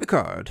 Joe credit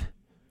card.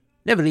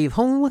 Never leave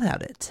home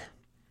without it.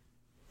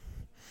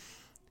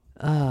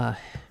 But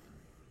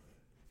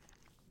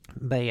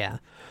yeah.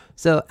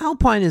 So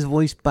Alpine is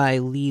voiced by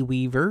Lee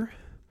Weaver,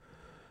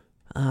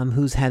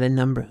 who's had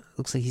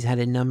looks like he's had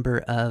a number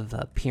of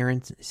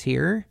appearances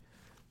here.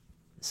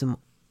 Some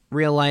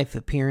real life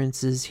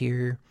appearances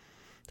here.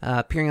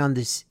 Appearing on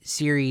this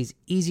series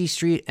Easy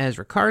Street as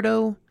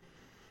Ricardo.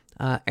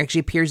 Actually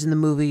appears in the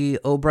movie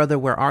Oh Brother,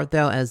 Where Art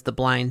Thou as the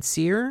Blind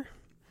Seer.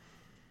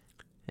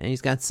 And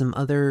he's got some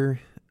other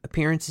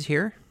appearances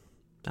here.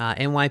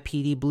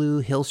 NYPD Blue,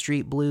 Hill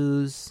Street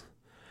Blues.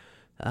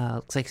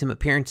 Looks like some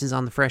appearances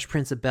on The Fresh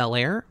Prince of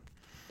Bel-Air.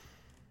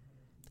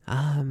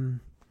 But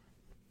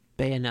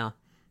yeah, no.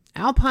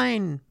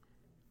 Alpine,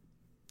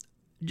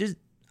 just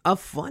a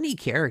funny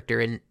character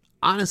and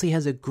honestly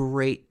has a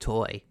great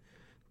toy.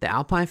 The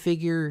Alpine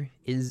figure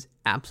is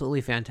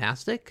absolutely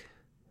fantastic.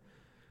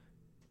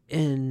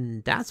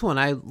 And that's one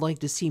I'd like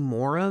to see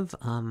more of.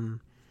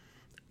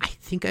 I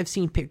think I've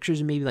seen pictures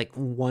of maybe like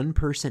one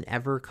person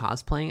ever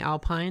cosplaying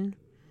Alpine.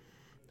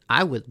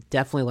 I would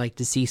definitely like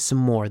to see some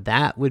more.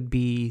 That would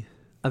be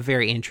a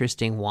very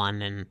interesting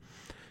one, and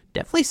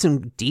definitely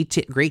some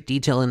great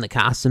detail in the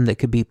costume that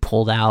could be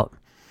pulled out.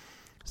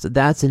 So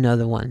that's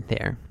another one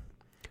there.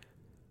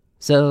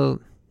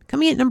 So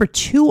coming at number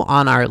 2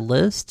 on our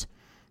list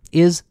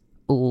is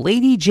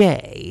Lady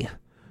J,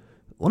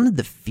 one of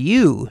the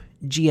few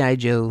G.I.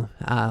 Joe,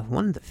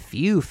 one of the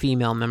few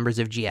female members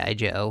of G.I.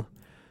 Joe.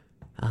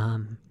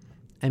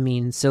 I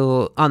mean,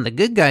 so on the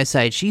good guy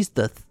side, she's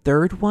the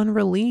 3rd one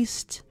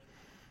released.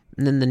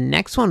 And then the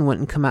next one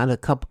wouldn't come out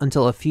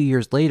until a few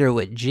years later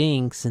with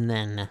Jinx, and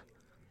then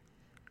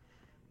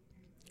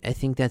I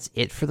think that's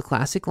it for the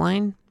classic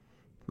line.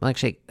 Well,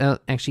 actually,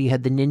 you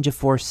had the Ninja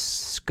Force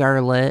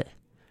Scarlet,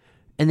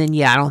 and then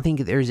yeah, I don't think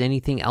there's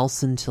anything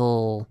else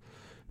until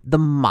the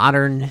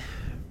modern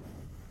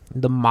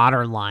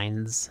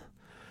lines,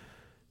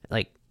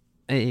 like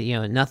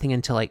nothing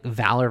until like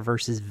Valor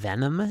versus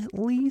Venom at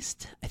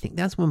least. I think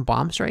that's when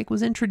Bomb Strike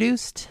was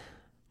introduced.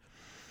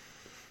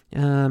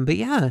 But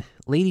yeah,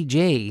 Lady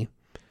J,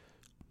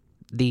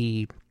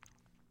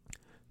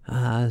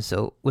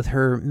 so with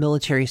her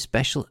military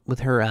with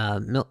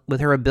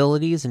her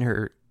abilities and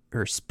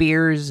her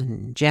spears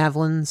and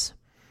javelins,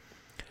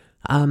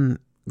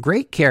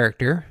 great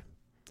character.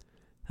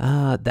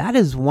 That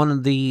is one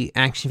of the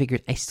action figures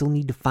I still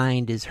need to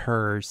find is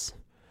hers.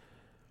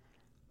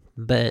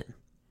 But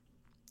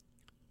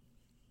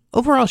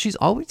overall, she's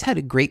always had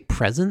a great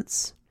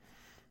presence.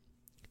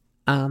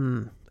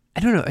 I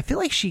don't know, I feel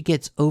like she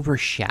gets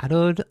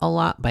overshadowed a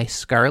lot by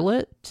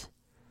Scarlet.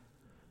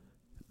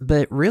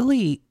 But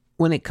really,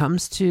 when it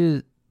comes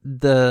to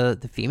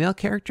the female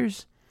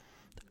characters,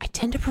 I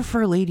tend to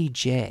prefer Lady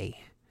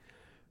J.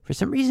 For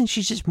some reason,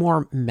 she's just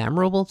more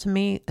memorable to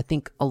me. I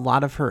think a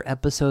lot of her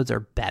episodes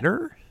are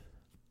better.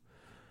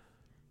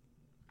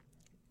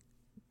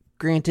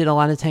 granted, a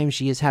lot of times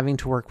she is having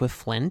to work with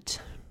Flint.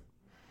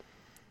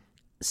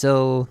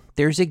 So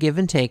there's a give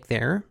and take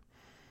there.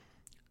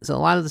 So a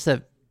lot of the stuff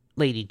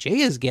Lady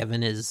J is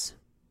given is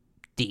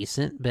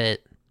decent,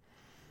 but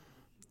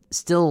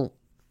still,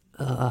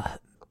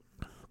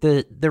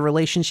 the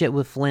relationship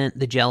with Flint,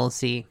 the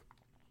jealousy,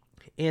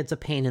 it's a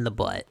pain in the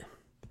butt.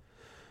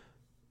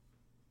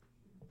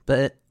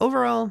 But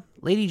overall,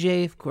 Lady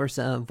J, of course,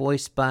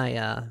 voiced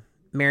by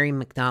Mary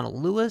McDonnell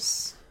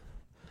Lewis.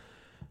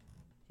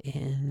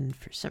 And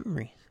for some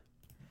reason...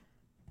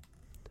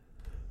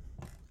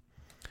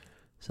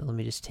 So let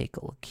me just take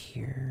a look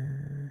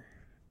here.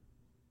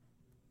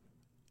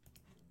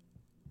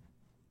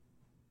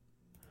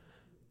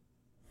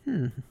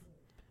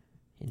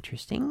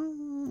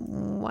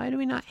 Interesting. Why do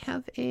we not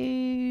have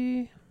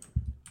a...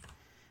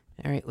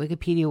 Alright,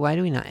 Wikipedia, why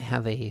do we not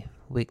have a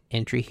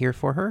entry here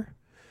for her?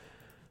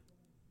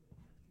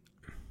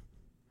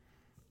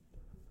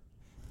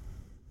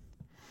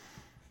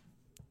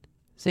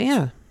 So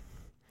yeah.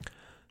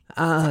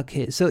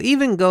 Okay, so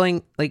even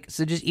going,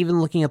 just even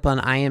looking up on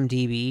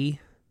IMDb,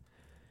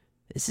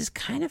 this is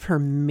kind of her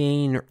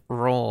main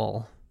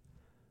role.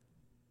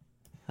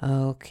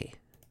 Okay.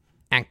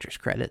 Actress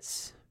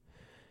credits.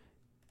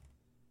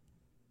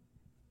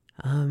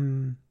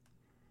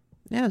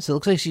 Yeah, so it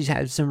looks like she's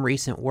had some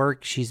recent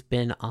work. She's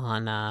been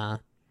on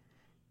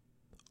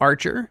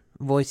Archer,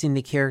 voicing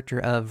the character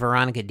of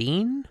Veronica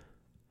Dean.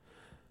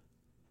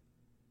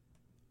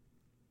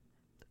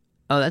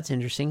 Oh, that's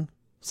interesting.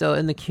 So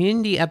in the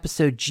Community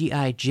episode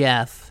G.I.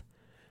 Jeff,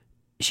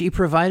 she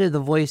provided the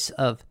voice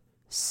of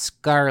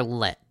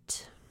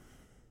Scarlett.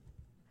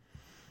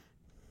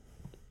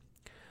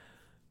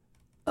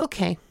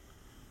 Okay.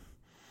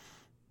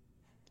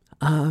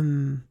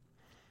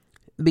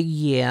 But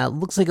yeah, it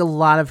looks like a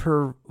lot of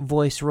her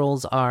voice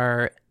roles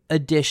are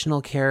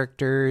additional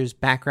characters,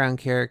 background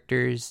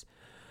characters.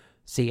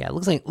 So yeah, it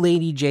looks like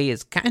Lady J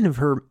is kind of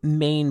her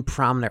main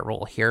prominent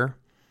role here.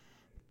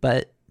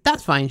 But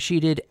that's fine. She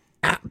did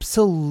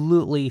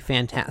absolutely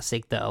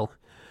fantastic, though.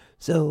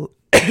 So,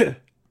 but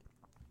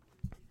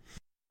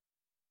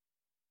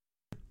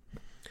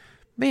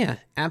yeah,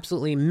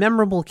 absolutely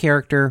memorable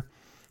character.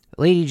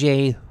 Lady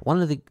J, one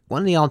of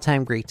the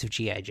all-time greats of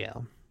G.I.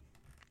 Joe.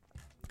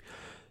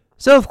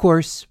 So, of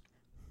course,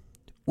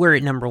 we're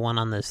at number 1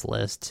 on this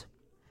list.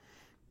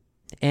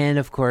 And,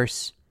 of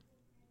course,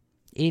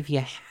 if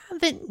you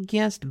haven't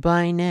guessed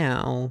by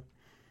now,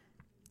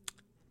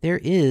 there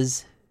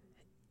is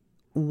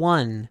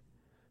one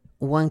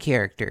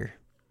character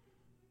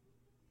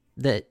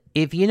that,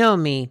 if you know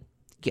me,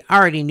 you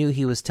already knew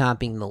he was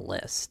topping the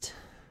list.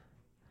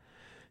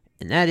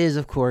 And that is,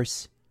 of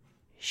course,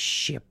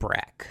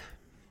 Shipwreck.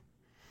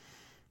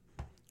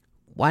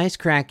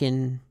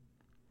 Wisecracking,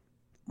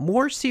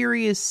 more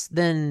serious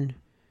than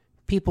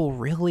people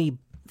really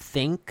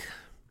think.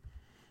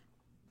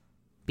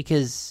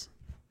 Because,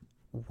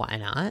 why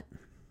not?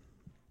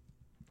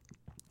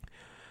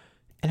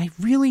 And I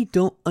really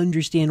don't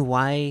understand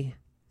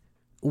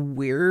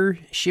where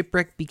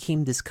Shipwreck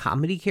became this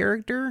comedy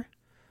character.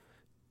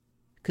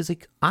 Because,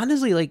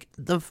 honestly,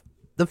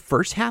 the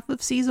first half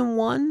of season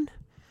 1,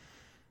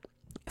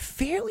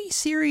 fairly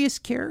serious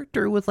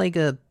character with,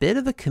 a bit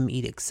of a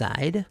comedic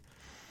side.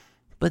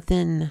 But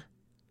then,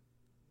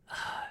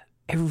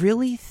 I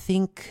really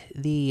think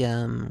the,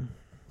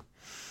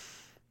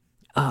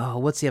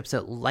 what's the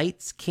episode?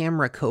 Lights,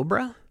 Camera,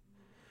 Cobra?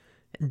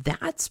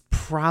 That's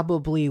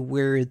probably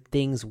where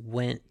things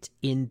went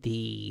in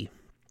the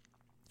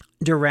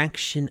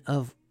direction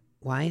of,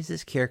 why is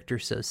this character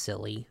so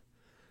silly?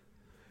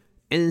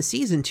 And then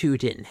season 2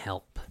 didn't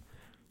help.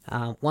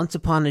 Once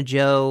Upon a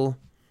Joe,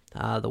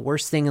 The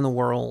Worst Thing in the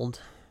World.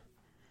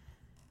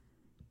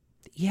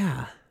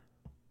 Yeah.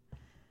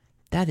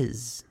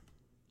 Those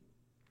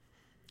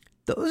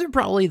are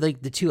probably the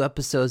 2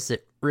 episodes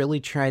that really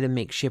try to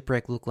make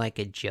Shipwreck look like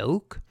a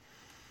joke.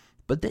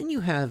 But then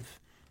you have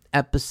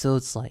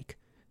episodes like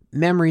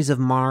Memories of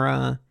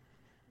Mara,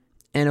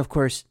 and of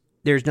course,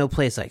 There's No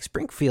Place Like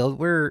Springfield,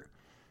 where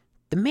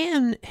the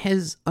man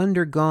has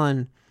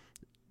undergone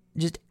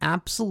just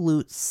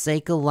absolute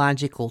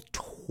psychological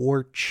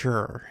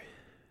torture.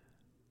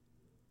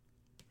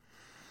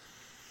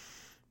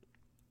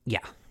 Yeah.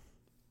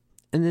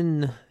 And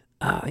then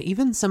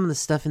even some of the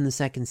stuff in the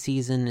second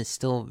season is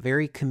still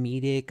very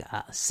comedic.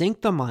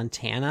 Cinco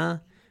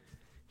Montana,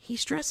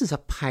 he's dressed as a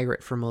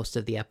pirate for most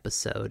of the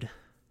episode.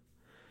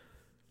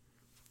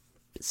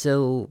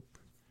 So,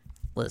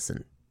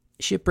 listen,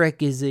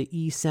 Shipwreck is a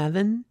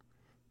E7.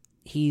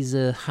 He's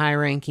a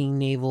high-ranking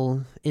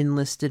naval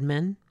enlisted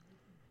man.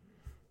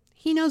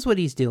 He knows what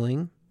he's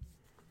doing.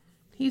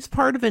 He's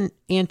part of an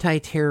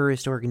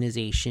anti-terrorist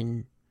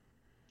organization.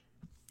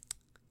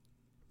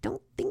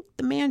 Don't think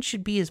the man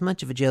should be as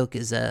much of a joke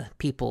as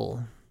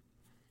people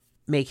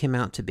make him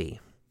out to be.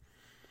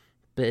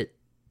 But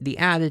the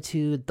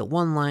attitude, the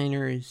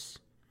one-liners,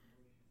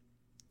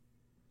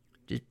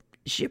 just,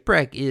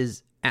 Shipwreck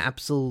is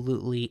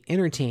absolutely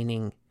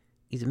entertaining.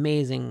 He's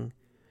amazing.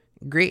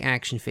 Great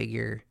action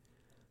figure.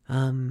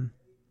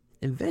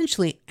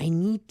 eventually I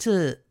need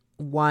to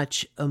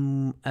watch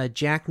a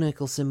Jack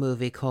Nicholson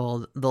movie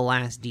called The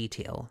Last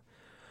Detail.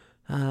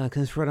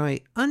 Because from what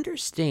I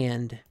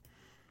understand,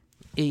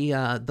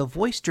 the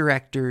voice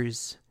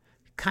directors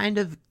kind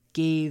of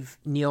gave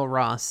Neil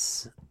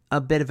Ross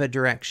a bit of a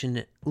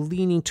direction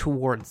leaning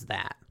towards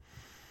that.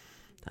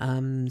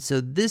 So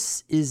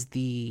this is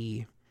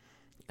the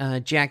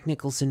Jack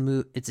Nicholson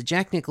movie. It's a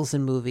Jack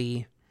Nicholson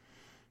movie.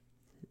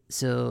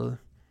 So,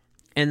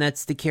 and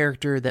that's the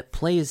character that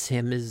plays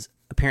him is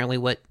apparently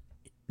what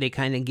they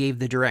kind of gave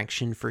the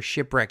direction for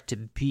Shipwreck to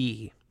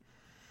be.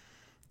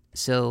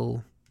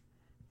 So,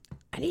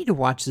 I need to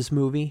watch this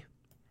movie.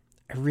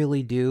 I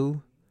really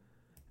do.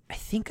 I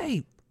think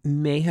I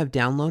may have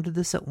downloaded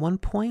this at one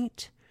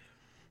point.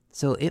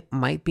 So it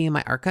might be in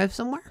my archive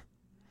somewhere.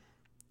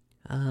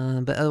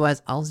 But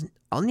otherwise,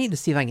 I'll need to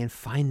see if I can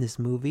find this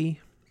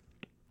movie.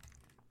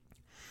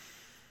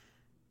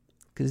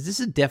 Because this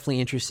is definitely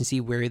interesting to see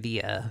where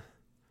the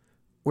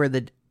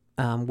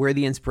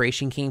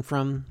inspiration came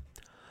from.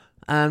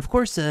 Of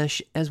course,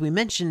 as we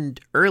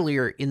mentioned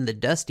earlier in the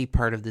Dusty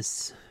part of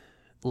this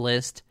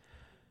list,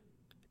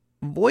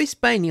 voiced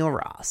by Neil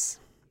Ross.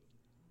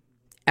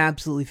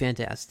 Absolutely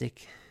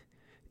fantastic.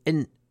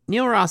 And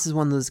Neil Ross is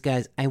one of those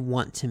guys I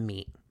want to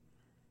meet.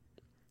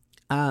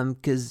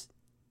 Because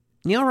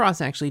Neil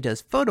Ross actually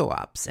does photo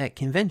ops at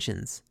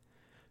conventions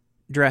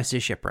dressed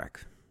as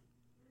Shipwreck.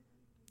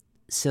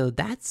 So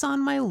that's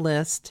on my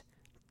list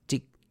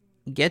to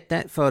get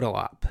that photo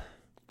op.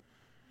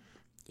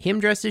 Him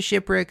dressed as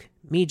Shipwreck,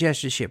 me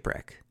dressed as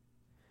Shipwreck.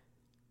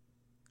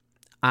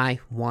 I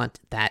want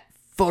that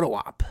photo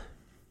op.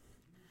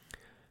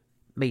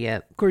 But yeah,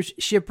 of course,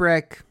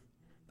 Shipwreck,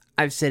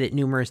 I've said it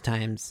numerous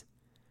times.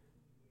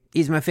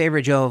 He's my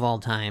favorite Joe of all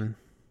time.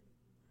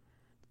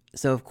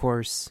 So, of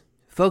course,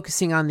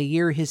 focusing on the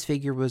year his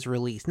figure was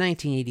released,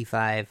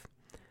 1985.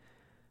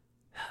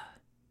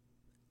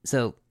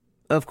 So,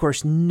 of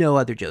course, no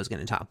other Joe's going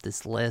to top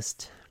this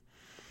list.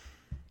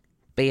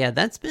 But yeah,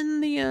 that's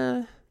been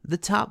the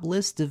top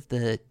list of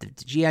the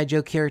G.I.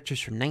 Joe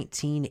characters from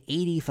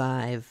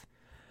 1985.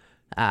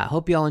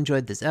 Hope you all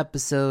enjoyed this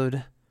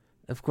episode.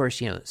 Of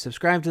course,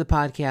 subscribe to the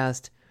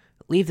podcast,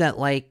 leave that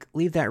like,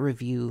 leave that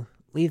review,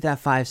 leave that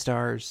 5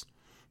 stars,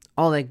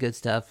 all that good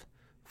stuff.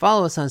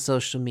 Follow us on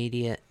social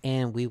media,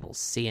 and we will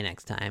see you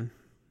next time.